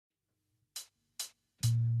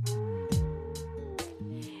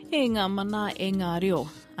E ngā mana e ngā reo,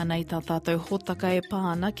 anei tā tātou hōtaka e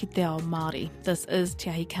pāna ki te ao Māori. This is Te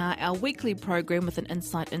Ahi Kaa, our weekly program with an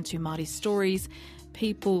insight into Māori stories,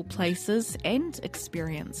 people, places and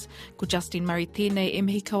experience. Ko Justine Murray tēnei e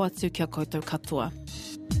mihi kau atu kia koutou katoa.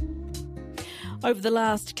 Over the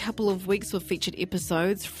last couple of weeks, we've featured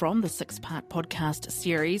episodes from the 6-part podcast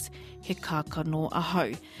series, He Kakano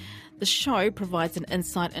Ahau. The show provides an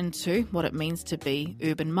insight into what it means to be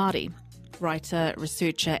Urban Maori. Writer,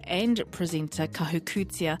 researcher and presenter Kahu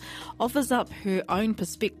Kutia offers up her own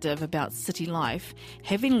perspective about city life,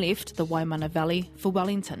 having left the Waimana Valley for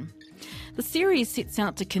Wellington. The series sets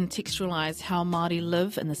out to contextualise how Māori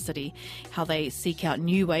live in the city, how they seek out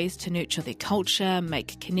new ways to nurture their culture,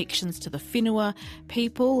 make connections to the whenua,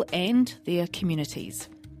 people and their communities.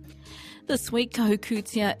 This week, Kahu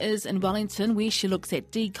Kutia is in Wellington, where she looks at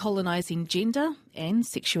decolonising gender and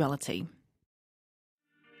sexuality.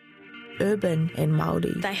 Urban and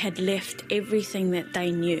Māori. They had left everything that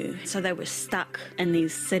they knew, so they were stuck in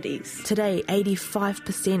these cities. Today,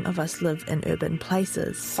 85% of us live in urban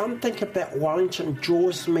places. Something about Wellington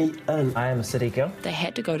draws me in. I am a city girl. They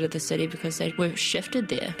had to go to the city because they were shifted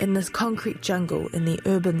there. In this concrete jungle, in the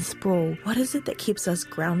urban sprawl, what is it that keeps us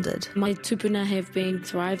grounded? My tupuna have been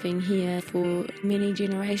thriving here for many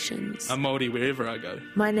generations. I'm Māori wherever I go.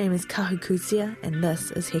 My name is Kahu Kutia and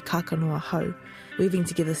this is He Kakano Ahau, weaving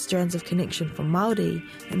together strands of connection for Māori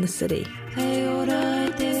and the city.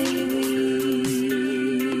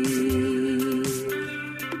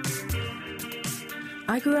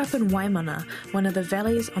 I grew up in Waimana, one of the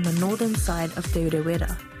valleys on the northern side of Te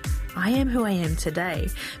Urewera. I am who I am today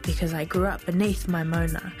because I grew up beneath my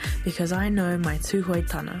Mona, because I know my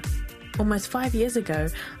tūhoitana. Almost 5 years ago,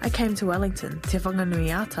 I came to Wellington, Te Whanganui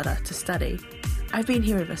Ātara, to study. I've been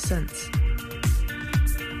here ever since.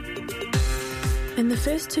 In the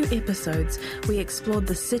first 2 episodes, we explored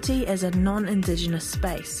the city as a non-Indigenous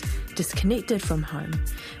space, disconnected from home,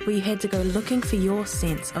 where you had to go looking for your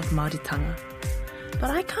sense of Māoritanga.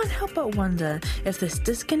 But I can't help but wonder if this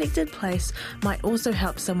disconnected place might also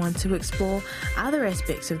help someone to explore other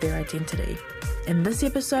aspects of their identity. In this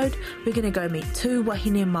episode, we're going to go meet 2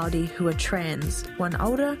 wahine Māori who are trans, one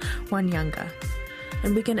older, one younger.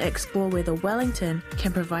 And we're going to explore whether Wellington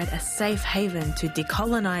can provide a safe haven to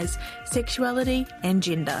decolonise sexuality and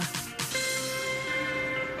gender.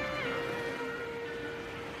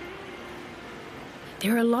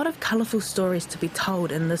 There are a lot of colourful stories to be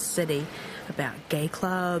told in this city about gay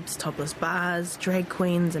clubs, topless bars, drag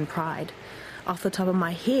queens and pride. Off the top of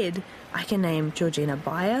my head, I can name Georgina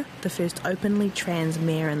Bayer, the first openly trans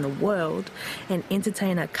mayor in the world, and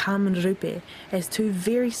entertainer Carmen Rupe as 2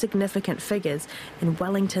 very significant figures in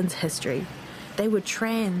Wellington's history. They were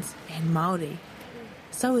trans and Māori.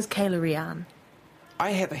 So is Kayla Riarn.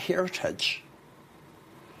 I have a heritage.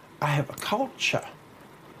 I have a culture.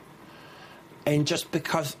 And just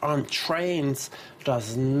because I'm trans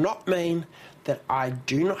does not mean that I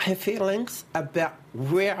do not have feelings about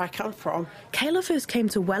where I come from. Kayla first came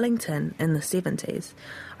to Wellington in the 70s.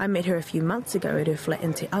 I met her a few months ago at her flat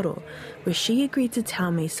in Te Aro, where she agreed to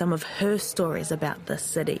tell me some of her stories about this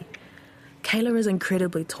city. Kayla is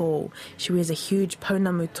incredibly tall. She wears a huge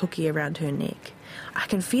pounamu toki around her neck. I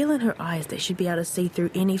can feel in her eyes that she'd be able to see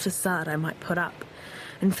through any facade I might put up.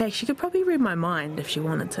 In fact, she could probably read my mind if she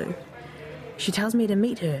wanted to. She tells me to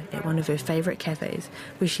meet her at one of her favourite cafes,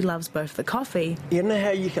 where she loves both the coffee... You know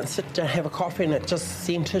how you can sit down and have a coffee and it just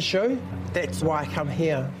centres you? That's why I come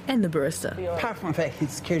here. ...and the barista. Apart from the fact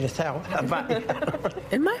he's cute as hell. But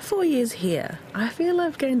in my 4 years here, I feel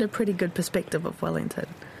I've gained a pretty good perspective of Wellington.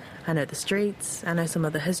 I know the streets, I know some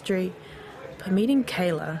of the history. But meeting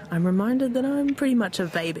Kayla, I'm reminded that I'm pretty much a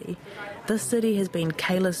baby. This city has been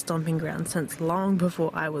Kayla's stomping ground since long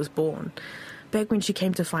before I was born. Back when she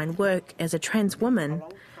came to find work as a trans woman,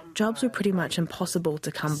 jobs were pretty much impossible to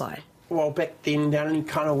come by. Well, back then, the only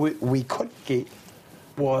kind of work we could get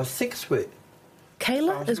was sex work.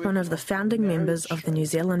 Kayla is one of the founding members of the New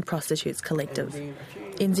Zealand Prostitutes Collective.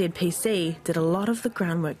 NZPC did a lot of the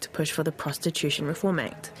groundwork to push for the Prostitution Reform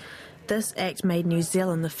Act. This act made New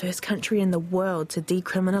Zealand the first country in the world to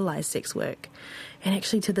decriminalise sex work. And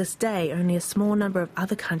actually to this day, only a small number of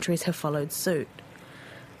other countries have followed suit.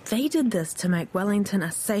 They did this to make Wellington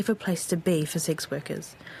a safer place to be for sex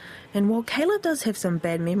workers. And while Kayla does have some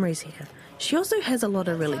bad memories here, she also has a lot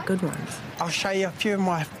of really good ones. I'll show you a few of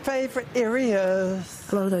my favourite areas.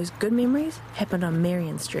 A lot of those good memories happened on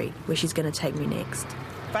Marion Street, where she's going to take me next.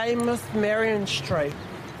 Famous Marion Street.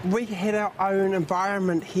 We had our own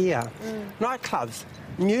environment here. Nightclubs,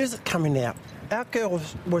 music coming out. Our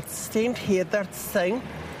girls would stand here, they'd sing,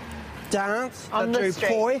 dance, they'd do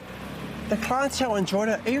poi. The clientele enjoyed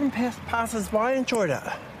it, even passers-by enjoyed it.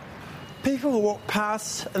 People walked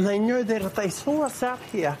past and they knew that if they saw us out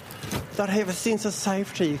here, they'd have a sense of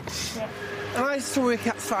safety. Yeah. And I used to work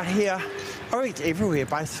outside here. I worked everywhere,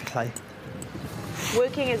 basically.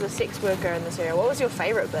 Working as a sex worker in this area, what was your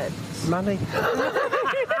favourite bit? Money.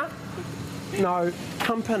 No,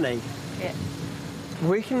 company. Yeah.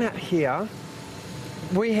 Working out here,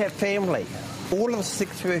 we had family. All of the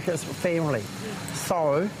sex workers were family.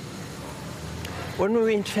 So, when we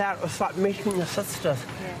went out, it was like meeting your sisters.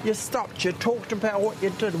 Yeah. You stopped, you talked about what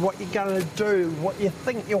you did, what you're going to do, what you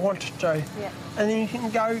think you want to do. Yeah. And then you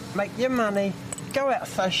can go make your money, go out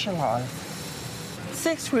socialise.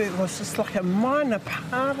 Sex work was just like a minor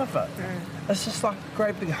part of it. It's just like a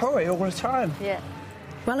great big hurry all the time. Yeah.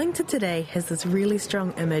 Wellington today has this really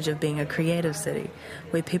strong image of being a creative city,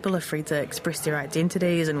 where people are free to express their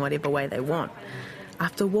identities in whatever way they want.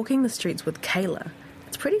 After walking the streets with Kayla,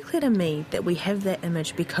 it's pretty clear to me that we have that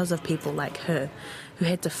image because of people like her, who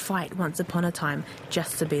had to fight once upon a time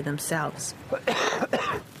just to be themselves.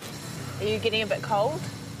 Are you getting a bit cold?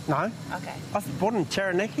 No. Okay. I was born in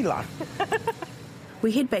Taranaki life.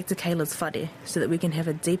 We head back to Kayla's whare so that we can have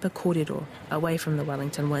a deeper kōrero away from the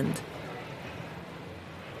Wellington wind.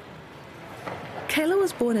 Kayla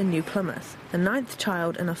was born in New Plymouth, the 9th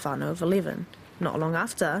child in a whānau of 11. Not long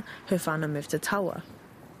after, her whānau moved to Tawa.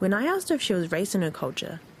 When I asked her if she was raised in her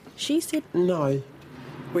culture, she said no.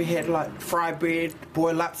 We had like fry bread,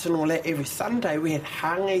 boil-ups and all that every Sunday. We had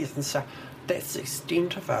hangis and stuff. That's the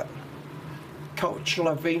extent of it. Cultural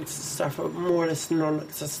events and stuff were more or less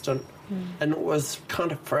non-existent. And it was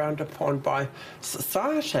kind of frowned upon by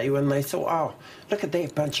society when they thought, oh, look at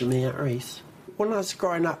that bunch of Maoris. When I was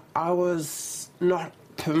growing up, I was not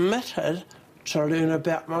permitted to learn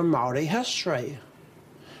about my Māori history.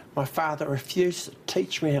 My father refused to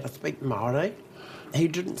teach me how to speak Māori. He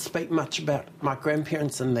didn't speak much about my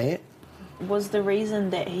grandparents and that. Was the reason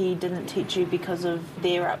that he didn't teach you because of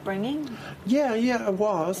their upbringing? Yeah, it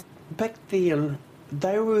was. Back then,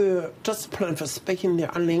 they were disciplined for speaking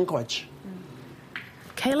their own language.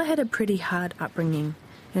 Kayla had a pretty hard upbringing,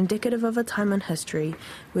 indicative of a time in history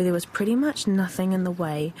where there was pretty much nothing in the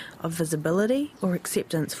way of visibility or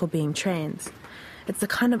acceptance for being trans. It's the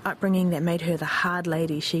kind of upbringing that made her the hard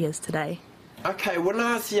lady she is today. Okay, when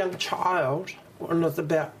I was a young child, when I was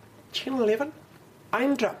about 10, 11, I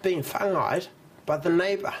ended up being whāngai by the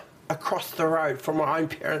neighbour across the road from my own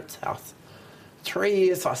parents' house. 3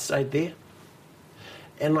 years I stayed there.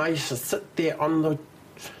 And I used to sit there on the...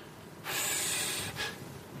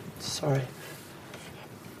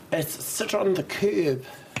 sit on the curb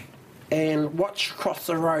and watch across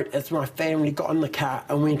the road as my family got in the car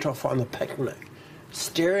and went off on the picnic,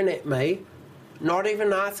 staring at me, not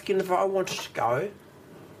even asking if I wanted to go.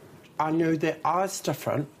 I knew that I was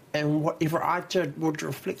different and whatever I did would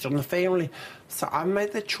reflect on the family. So I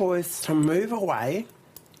made the choice to move away,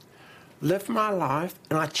 live my life,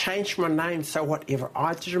 and I changed my name so whatever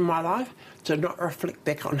I did in my life did not reflect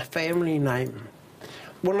back on the family name.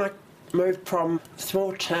 When I moved from a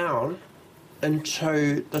small town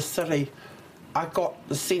into the city, I got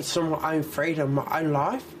the sense of my own freedom, my own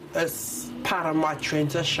life. It's part of my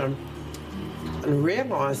transition, and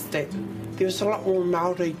realised that there's a lot more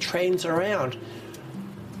Māori trans around,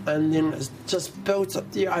 and then it just builds up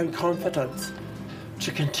your own confidence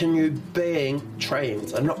to continue being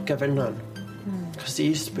trans and not giving in, because there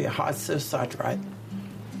used to be a high suicide rate.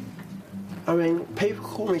 I mean, people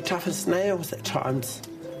call me tough as nails at times.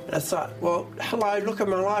 And it's like, well, hello, look at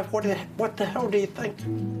my life. What the hell do you think?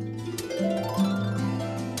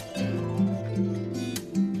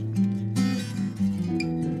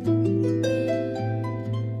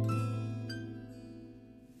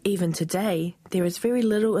 Even today, there is very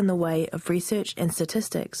little in the way of research and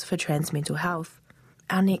statistics for trans mental health.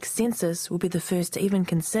 Our next census will be the first to even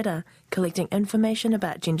consider collecting information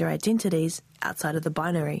about gender identities outside of the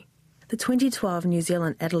binary. The 2012 New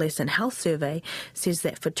Zealand Adolescent Health Survey says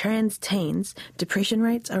that for trans teens, depression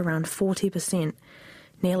rates are around 40%.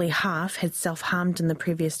 Nearly half had self-harmed in the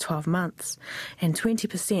previous 12 months, and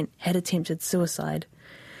 20% had attempted suicide.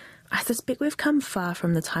 I suspect we've come far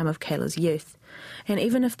from the time of Kayla's youth, and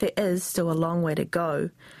even if there is still a long way to go,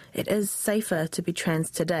 it is safer to be trans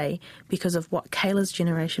today because of what Kayla's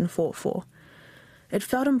generation fought for. It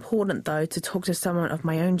felt important, though, to talk to someone of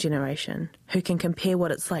my own generation who can compare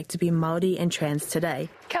what it's like to be Māori and trans today.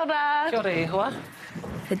 Kia ora. Kia ora e hoa.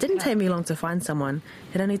 It didn't take me long to find someone.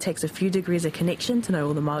 It only takes a few degrees of connection to know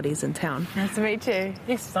all the Māoris in town. Nice to meet you.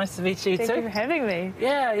 Yes, nice to meet you Thank too. you for having me.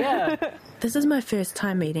 Yeah. This is my first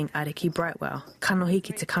time meeting Ariki Brightwell, kanohi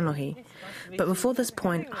ki te kanohi. But before this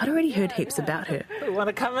point, I'd already heard heaps about her. Want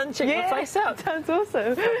to come and check the place out? Sounds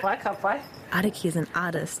awesome. Ariki is an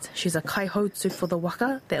artist. She's a kaihotsu for the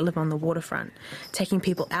waka that live on the waterfront, taking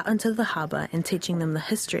people out into the harbour and teaching them the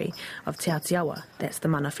history of Te Atiawa, that's the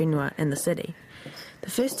mana whenua in the city. The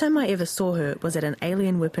first time I ever saw her was at an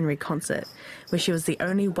alien weaponry concert, where she was the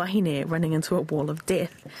only wahine running into a wall of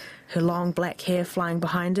death, her long black hair flying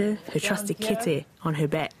behind her, her trusty kete on her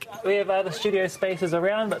back. We have other studio spaces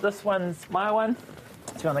around, but this one's my one.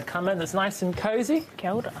 If you want to come in, it's nice and cosy.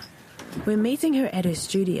 Kia ora. We're meeting her at her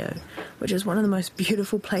studio, which is one of the most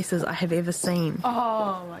beautiful places I have ever seen.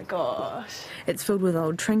 Oh my gosh. It's filled with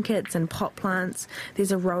old trinkets and pot plants.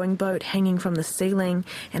 There's a rowing boat hanging from the ceiling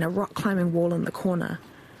and a rock climbing wall in the corner.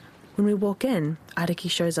 When we walk in,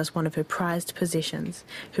 Ariki shows us one of her prized possessions,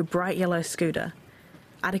 her bright yellow scooter.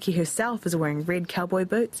 Ariki herself is wearing red cowboy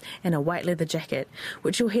boots and a white leather jacket,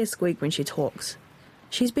 which you'll hear squeak when she talks.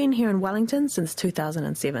 She's been here in Wellington since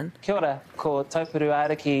 2007. Kia ora, ko taupuru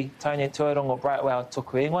Ariki, Tony Tuarongo Brightwell,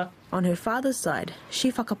 toku ingoa. On her father's side,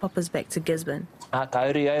 she whakapapas back to Gisborne. Ka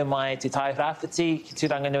uri au mai te tai rāwhiti ki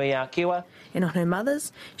Turanganui a Kiwa. And on her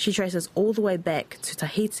mother's, she traces all the way back to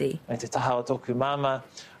Tahiti. Me te taha o tōku mama,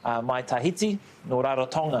 mai Tahiti, no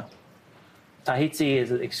Rarotonga. Tahiti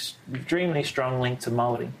is an extremely strong link to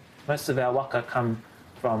Māori. Most of our waka come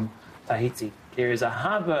from Tahiti. There is a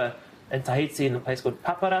harbour in Tahiti in a place called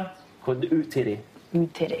Papara, called Utere.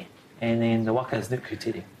 Utere. And then the waka is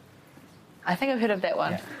Nukutere. I think I've heard of that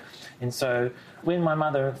one. Yeah. And so when my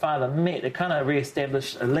mother and father met, it kind of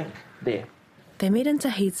re-established a link there. They met in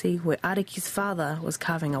Tahiti, where Ariki's father was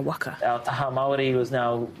carving a waka. Our taha Māori was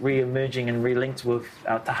now re-emerging and re-linked with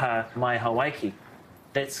our taha mai Hawaii.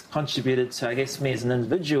 That's contributed to, I guess, me as an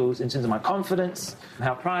individual in terms of my confidence,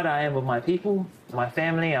 how proud I am of my people, my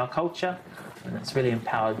family, our culture. And it's really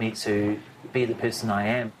empowered me to be the person I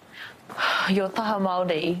am. Your taha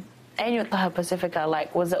Māori and your taha Pacifica,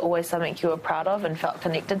 was it always something you were proud of and felt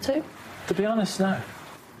connected to? To be honest, no.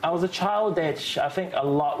 I was a child that I think a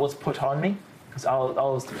lot was put on me. Because I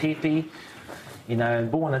was the pepe,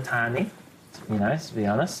 born a tani, to be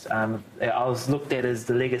honest. I was looked at as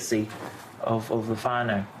the legacy of the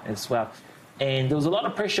whānau as well. And there was a lot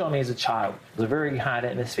of pressure on me as a child. It was a very hard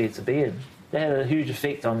atmosphere to be in. That had a huge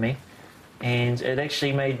effect on me. And it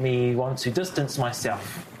actually made me want to distance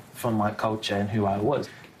myself from my culture and who I was.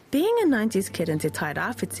 Being a 90s kid in Te Tai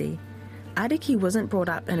Rāwhiti, Ariki wasn't brought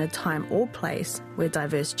up in a time or place where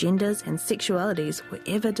diverse genders and sexualities were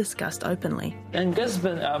ever discussed openly. In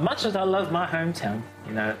Gisborne, much as I love my hometown,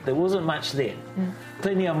 there wasn't much there.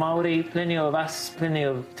 Plenty of Māori, plenty of us, plenty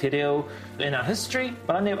of te reo in our history,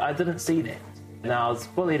 but I didn't see that. I was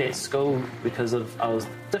bullied at school because I was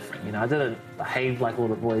different. I didn't behave like all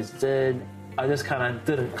the boys did. I just kind of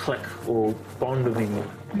didn't click or bond with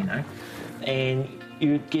anyone, And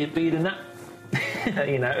you'd get beaten up,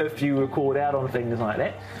 if you were called out on things like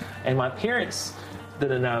that. And my parents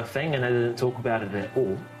didn't know a thing and they didn't talk about it at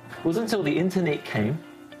all. It wasn't until the internet came,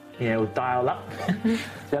 with dial-up,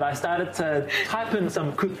 that I started to type in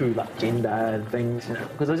some kupu, like gender and things,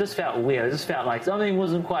 because I just felt weird. I just felt like something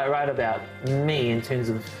wasn't quite right about me in terms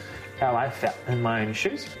of how I felt in my own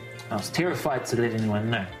shoes. I was terrified to let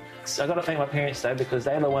anyone know. So I got to thank my parents, though, because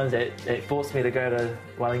they're the ones that forced me to go to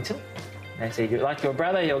Wellington. They said, like your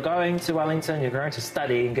brother, you're going to Wellington, you're going to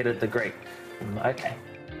study and get a degree. I'm like, okay.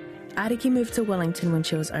 Ariki moved to Wellington when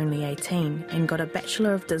she was only 18 and got a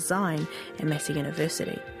Bachelor of Design at Massey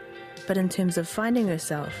University. But in terms of finding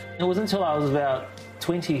herself... It was until I was about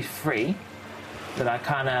 23 that I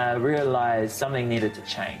kind of realised something needed to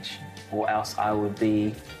change, or else I would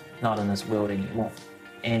be not in this world anymore.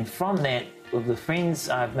 And from that, with the friends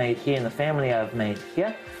I've made here and the family I've made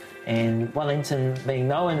here, and Wellington being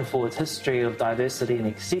known for its history of diversity and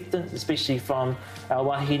acceptance, especially from our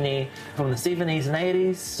wahine from the 70s and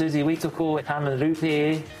 80s, Susie Witoko, Carmen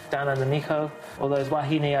Rupe, Dana Naniko, all those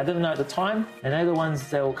wahine I didn't know at the time, and they're the ones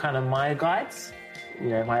that were kind of my guides,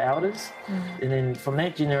 my elders. And then from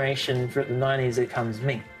that generation, throughout the 90s, it comes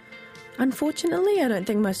me. Unfortunately, I don't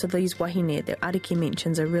think most of these wahine that Ariki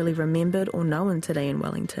mentions are really remembered or known today in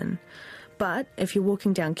Wellington. But if you're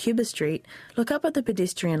walking down Cuba Street, look up at the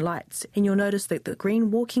pedestrian lights and you'll notice that the green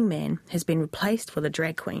walking man has been replaced with a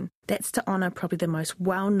drag queen. That's to honour probably the most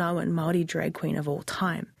well-known Māori drag queen of all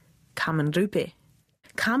time, Carmen Rupe.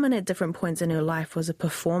 Carmen at different points in her life was a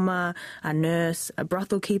performer, a nurse, a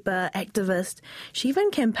brothel keeper, activist. She even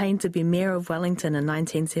campaigned to be Mayor of Wellington in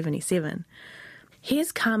 1977.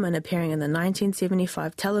 Here's Carmen appearing in the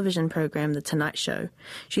 1975 television program The Tonight Show.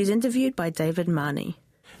 She's interviewed by David Marnie.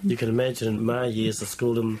 You can imagine in my years of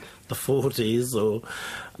school in the 40s, or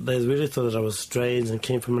they really thought that I was strange and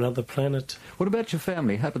came from another planet. What about your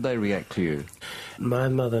family? How did they react to you? My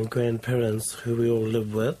mother and grandparents, who we all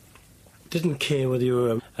lived with, didn't care whether you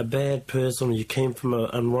were a bad person or you came from an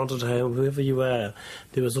unwanted home, whoever you are.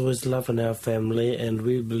 There was always love in our family, and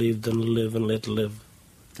we believed in live and let live.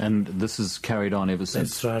 And this has carried on ever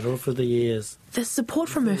since? That's right, all through the years. The support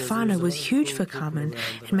from her whānau was huge for Carmen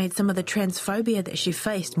and made some of the transphobia that she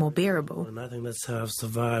faced more bearable. And I think that's how I've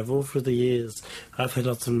survived all through the years. I've had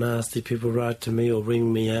lots of nasty people write to me or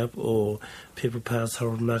ring me up, or people pass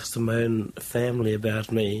horrible remarks to my own family about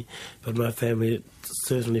me, but my family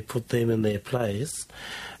certainly put them in their place.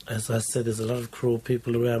 As I said, there's a lot of cruel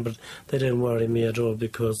people around, but they don't worry me at all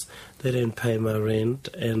because they don't pay my rent,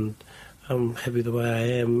 and I'm happy the way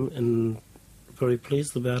I am and very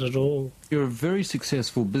pleased about it all. You're a very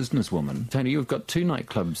successful businesswoman. Tony, you've got 2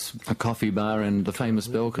 nightclubs, a coffee bar and the famous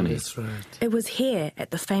balcony. That's right. It was here,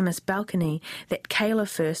 at the famous balcony, that Kayla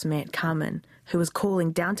first met Carmen, who was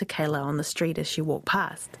calling down to Kayla on the street as she walked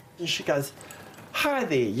past. And she goes, "Hi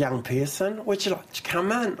there, young person. Would you like to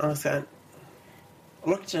come in?" I was going, I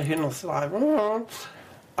looked at her and I was like, "Oh,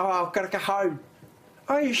 I've got to go home."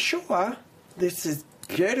 "Are you sure?" This is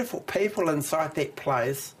beautiful people inside that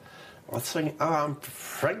place. I was thinking, I'm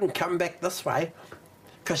friggin' come back this way,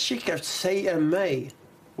 because she could see in me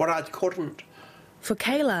what I couldn't. For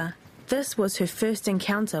Kayla, this was her first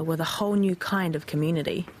encounter with a whole new kind of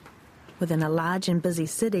community. Within a large and busy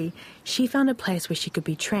city, she found a place where she could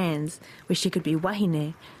be trans, where she could be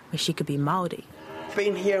wahine, where she could be Māori.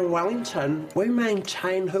 Being here in Wellington, we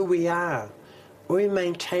maintain who we are. We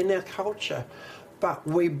maintain our culture, but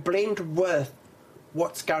we blend with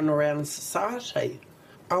what's going around in society.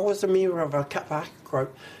 I was a member of a kapa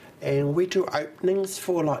group, and we do openings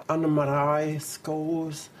for like marae,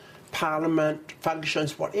 schools, parliament,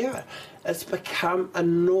 functions, whatever. It's become a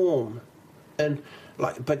norm in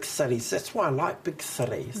like big cities. That's why I like big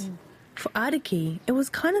cities. For Ariki, it was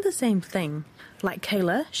kind of the same thing. Like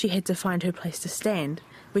Kayla, she had to find her place to stand,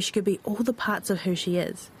 where she could be all the parts of who she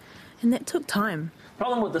is. And that took time. The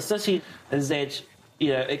problem with the city is that,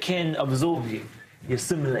 it can absorb you, you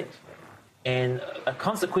assimilate. And a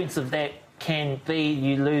consequence of that can be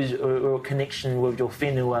you lose a connection with your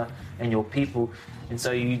whenua and your people, and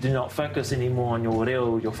so you do not focus anymore on your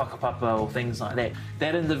reo, your whakapapa or things like that.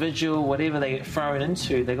 That individual, whatever they get thrown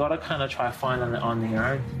into, they got to kind of try to find it on their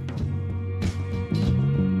own.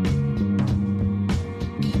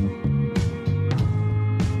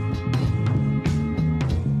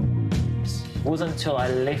 It wasn't until I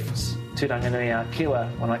left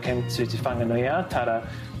Turanganui-a-Kiwa, when I came to Te Whanganui-a-Tara,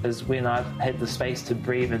 is when I had the space to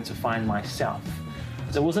breathe and to find myself.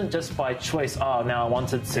 So it wasn't just by choice, now I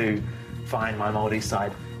wanted to find my Māori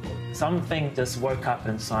side. Something just woke up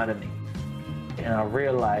inside of me, and I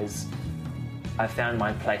realised I found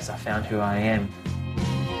my place, I found who I am.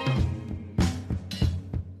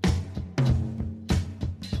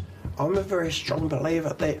 I'm a very strong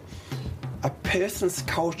believer that a person's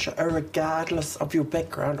culture, regardless of your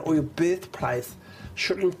background or your birthplace,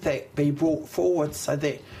 should in fact be brought forward so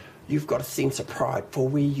that you've got a sense of pride for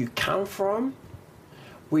where you come from,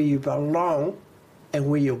 where you belong, and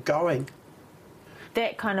where you're going.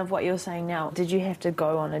 That kind of what you're saying now, did you have to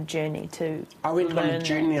go on a journey to I went on a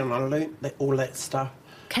journey and I learnt all that stuff.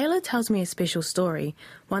 Kayla tells me a special story,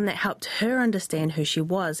 one that helped her understand who she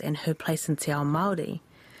was and her place in Te Ao Māori.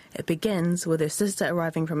 It begins with her sister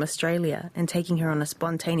arriving from Australia and taking her on a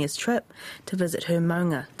spontaneous trip to visit her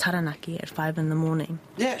maunga, Taranaki, at 5 in the morning.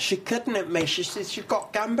 Yeah, she kidnapped me. She says, "You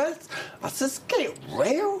got gumboots?" I says, "Get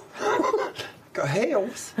real." Got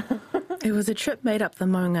heels. It was a trip made up the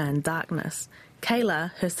maunga in darkness.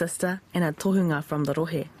 Kayla, her sister, and a tohunga from the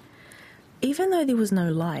rohe. Even though there was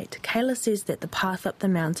no light, Kayla says that the path up the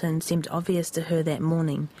mountain seemed obvious to her that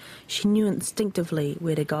morning. She knew instinctively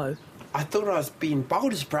where to go. I thought I was being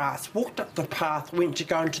bold as brass. Walked up the path, went to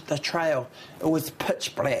go into the trail. It was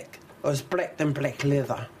pitch black. It was black than black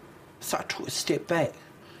leather. So I took a step back.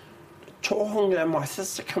 Tohunga and my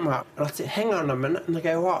sister come up, and I said, "Hang on a minute," and they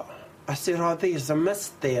go, "What?" I said, "Oh, there's a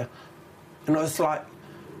mist there." And it was like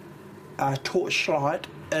a torchlight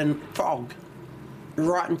and fog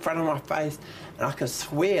right in front of my face, and I could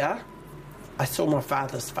swear I saw my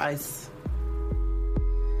father's face.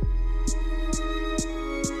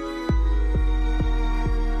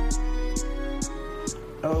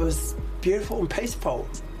 It was beautiful and peaceful.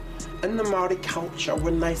 In the Māori culture,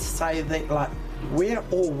 when they say that, like, we're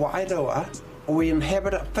all wairua, we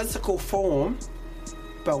inhabit a physical form,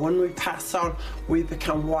 but when we pass on, we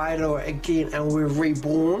become wairua again and we're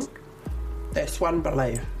reborn. That's one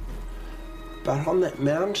belief. But on that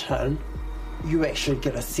mountain, you actually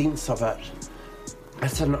get a sense of it.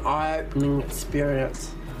 It's an eye-opening experience.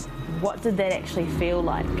 What did that actually feel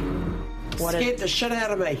like? Scared the shit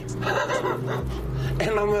out of me.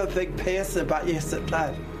 And I'm a big person, but yes, it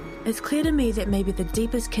did. It's clear to me that maybe the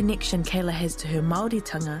deepest connection Kayla has to her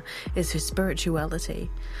Māoritanga is her spirituality,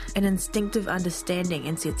 an instinctive understanding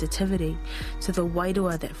and sensitivity to the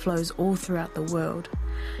wairua that flows all throughout the world.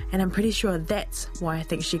 And I'm pretty sure that's why I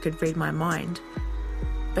think she could read my mind.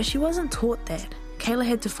 But she wasn't taught that. Kayla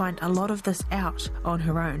had to find a lot of this out on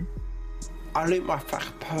her own. I learnt my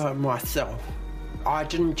whakapoa myself. I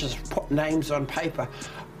didn't just put names on paper.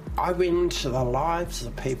 I went into the lives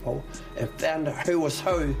of people and found out who was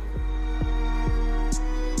who.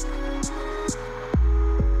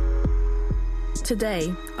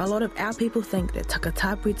 Today, a lot of our people think that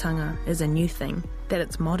takatapuitanga is a new thing, that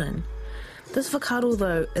it's modern. This whakaaro,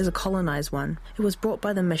 though, is a colonised one. It was brought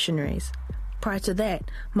by the missionaries. Prior to that,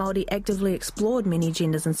 Māori actively explored many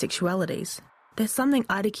genders and sexualities. There's something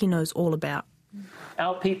Ariki knows all about.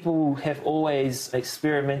 Our people have always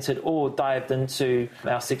experimented or dived into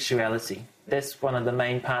our sexuality. That's one of the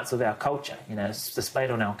main parts of our culture, it's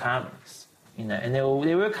displayed on our carvings. And there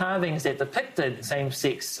were carvings that depicted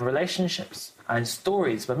same-sex relationships and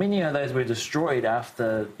stories, but many of those were destroyed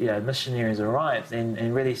after missionaries arrived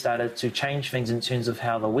and really started to change things in terms of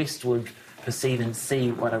how the West would perceive and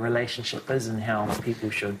see what a relationship is and how people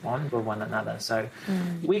should bond with one another. So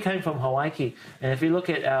we came from Hawaii, and if you look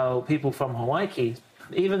at our people from Hawaii,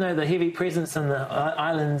 even though the heavy presence in the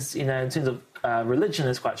islands, in terms of religion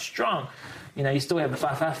is quite strong, you still have the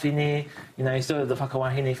whawhawhine, you still have the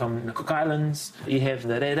whakawahine from the Cook Islands, you have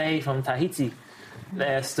the rere from Tahiti.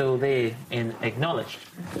 They are still there and acknowledged.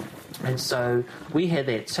 And so we had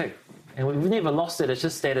that too. And we've never lost it, it's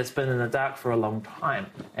just that it's been in the dark for a long time.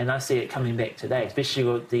 And I see it coming back today, especially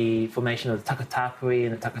with the formation of the takatapui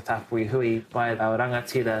and the takatapui hui by our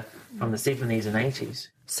rangatira from the 70s and 80s.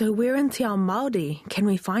 So where in Te Ao Māori can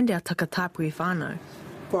we find our takatapui whānau?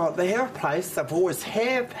 Well, they have a place, they've always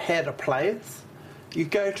have had a place. You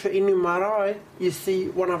go to any marae, you see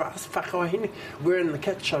one of us whakawahine, we're in the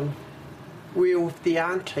kitchen, we're with the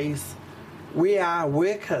aunties, we are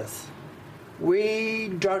workers. We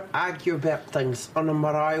don't argue about things on a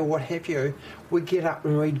marae or what have you. We get up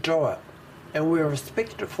and we do it. And we're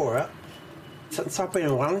respected for it. Since I've been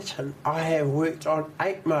in Wellington, I have worked on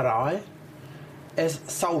 8 marae as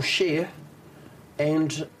sole chef,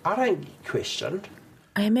 and I don't get questioned.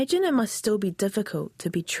 I imagine it must still be difficult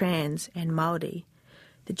to be trans and Māori.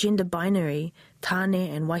 The gender binary,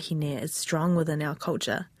 tāne and wahine, is strong within our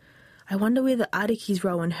culture. I wonder whether Ariki's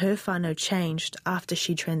role in her whānau changed after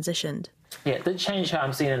she transitioned. Yeah, it did change how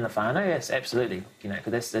I'm seen in the whānau, yes, absolutely,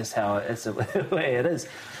 because that's how it's the way it is.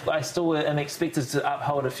 But I still am expected to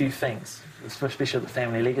uphold a few things, especially the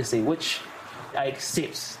family legacy, which I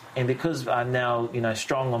accept. And because I'm now,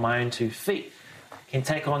 strong on my own 2 feet, can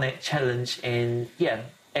take on that challenge and,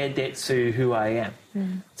 add that to who I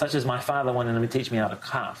am. Such as my father wanted to teach me how to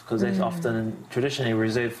carve, because that's often traditionally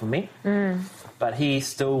reserved for me. But he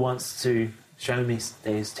still wants to show me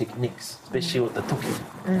those techniques, especially with the toki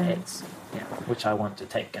hats, which I want to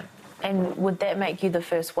take in. And would that make you the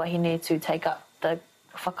first wahine to take up the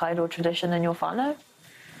whakairo tradition in your whānau?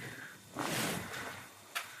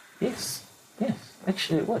 Yes,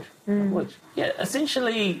 actually it would. It would. Yeah,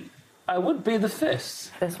 essentially, I would be the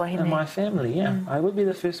first wahine in my family, I would be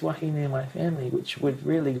the first wahine in my family, which would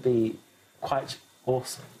really be quite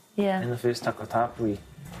awesome. Yeah. And the first takatapui.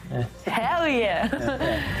 Yeah. Hell yeah!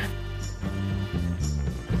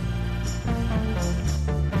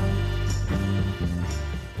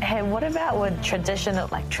 Hey, what about with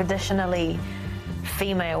traditionally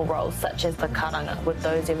female roles such as the karanga? Would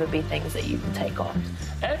those ever be things that you would take on?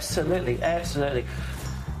 Absolutely.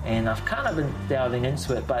 And I've kind of been delving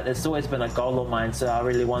into it, but it's always been a goal of mine, so I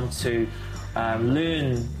really want to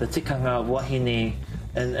learn the tikanga of wahine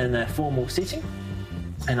in a formal setting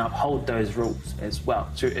and uphold those rules as well,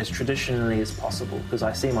 as traditionally as possible, because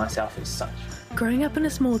I see myself as such. Growing up in a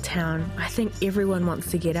small town, I think everyone wants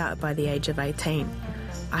to get out by the age of 18.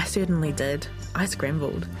 I certainly did. I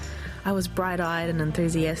scrambled. I was bright-eyed and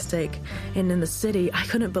enthusiastic, and in the city, I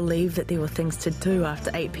couldn't believe that there were things to do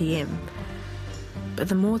after 8 p.m. But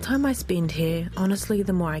the more time I spend here, honestly,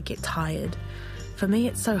 the more I get tired. For me,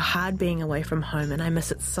 it's so hard being away from home, and I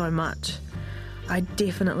miss it so much. I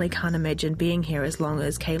definitely can't imagine being here as long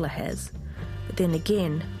as Kayla has. But then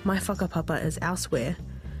again, my whakapapa is elsewhere.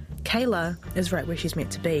 Kayla is right where she's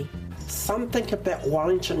meant to be. Something about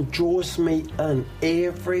Wellington draws me in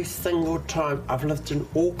every single time. I've lived in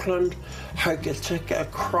Auckland, Hokitika,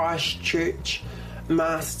 Christchurch,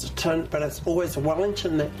 Masterton, but it's always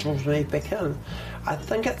Wellington that draws me back in. I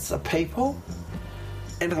think it's the people,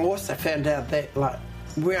 and I also found out that like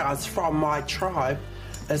where I was from, my tribe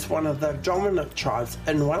is one of the dominant tribes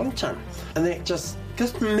in Wellington, and that just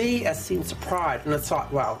gives me a sense of pride, and it's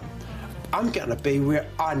like, well, I'm going to be where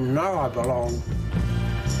I know I belong.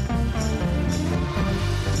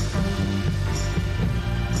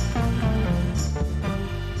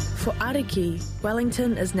 For Ariki,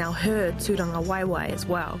 Wellington is now her tūranga waiwai as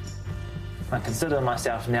well. I consider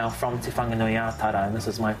myself now from Te Whanganui-a-Tara, and this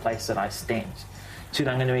is my place that I stand.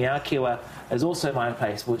 Tūranganui-a-Kiwa is also my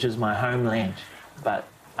place, which is my homeland, but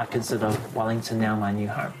I consider Wellington now my new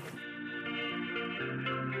home.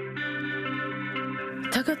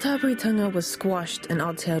 Takatapuritanga was squashed in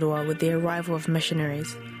Aotearoa with the arrival of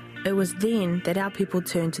missionaries. It was then that our people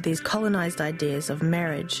turned to these colonised ideas of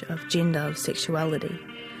marriage, of gender, of sexuality.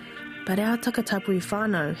 But our takatapuri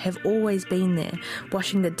whānau have always been there,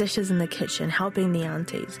 washing the dishes in the kitchen, helping the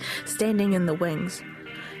aunties, standing in the wings.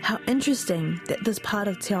 How interesting that this part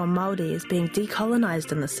of Te Ao Māori is being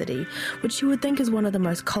decolonised in the city, which you would think is one of the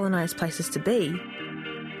most colonised places to be.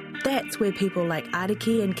 That's where people like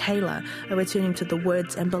Ariki and Kayla are returning to the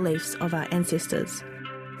words and beliefs of our ancestors,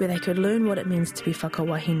 where they could learn what it means to be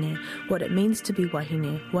whakawahine, what it means to be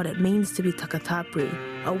wahine, what it means to be takatapuri,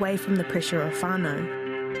 away from the pressure of whānau.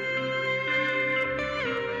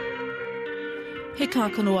 He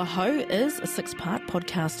Kakano Ahau is a 6-part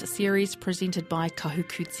podcast series presented by Kahu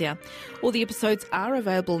Kutia. All the episodes are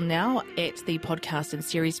available now at the podcast and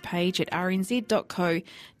series page at rnz.co.nz.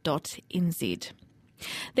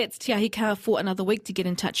 That's Te Ahi Kaa for another week. To get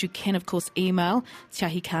in touch, you can, of course, email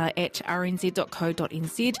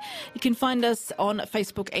teahikaa@rnz.co.nz. You can find us on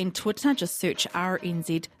Facebook and Twitter. Just search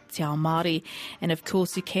RNZ Te Ao Māori. And, of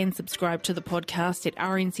course, you can subscribe to the podcast at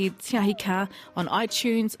RNZ Te Ahi Kaa on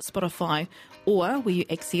iTunes, Spotify, or where you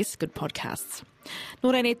access good podcasts.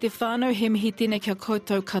 Nō rei te whānau, he mihi tēnei kia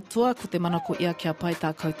koutou katoa, ko te manako ia kia pai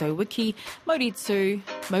tā koutou wiki. Mauri tū,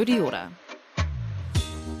 mauri ora.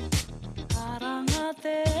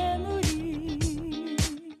 Te muri,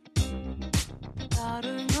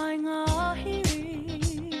 taru ngai ngā hiwi,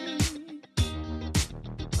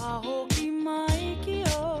 ka hoki mai ki o,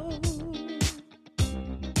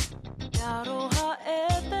 kia roha e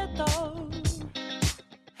te tau,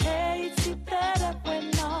 hei ti tere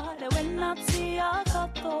wena, le wena ti a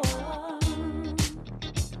katoa.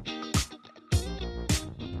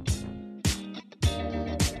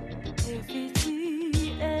 Te whiti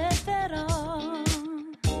e te rā,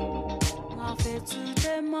 Whetu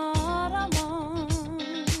te marama,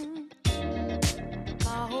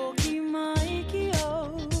 ka hoki mai ki o,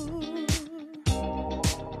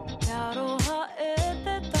 kia roha e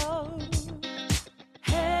te tau,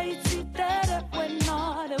 hei ti tere wena,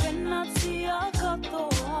 le wena ti a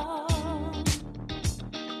katoa.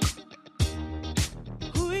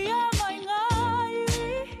 Hui a mai ngā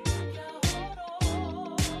iwi,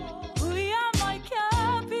 hui a mai kia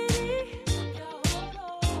piri,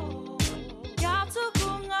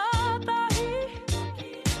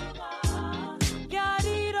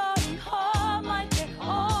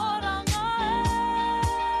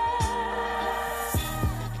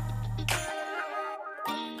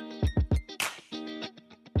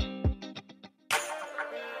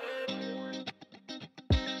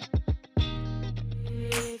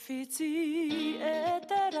 Whiti e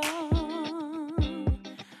te rā,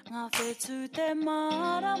 ngā whetu te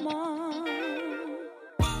marama,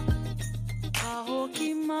 ka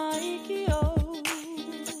hoki mai ki o,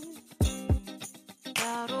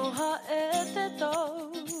 kia roha e te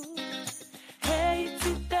tau, hei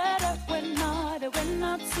ti tere wena, re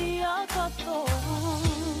wena ti a katoa.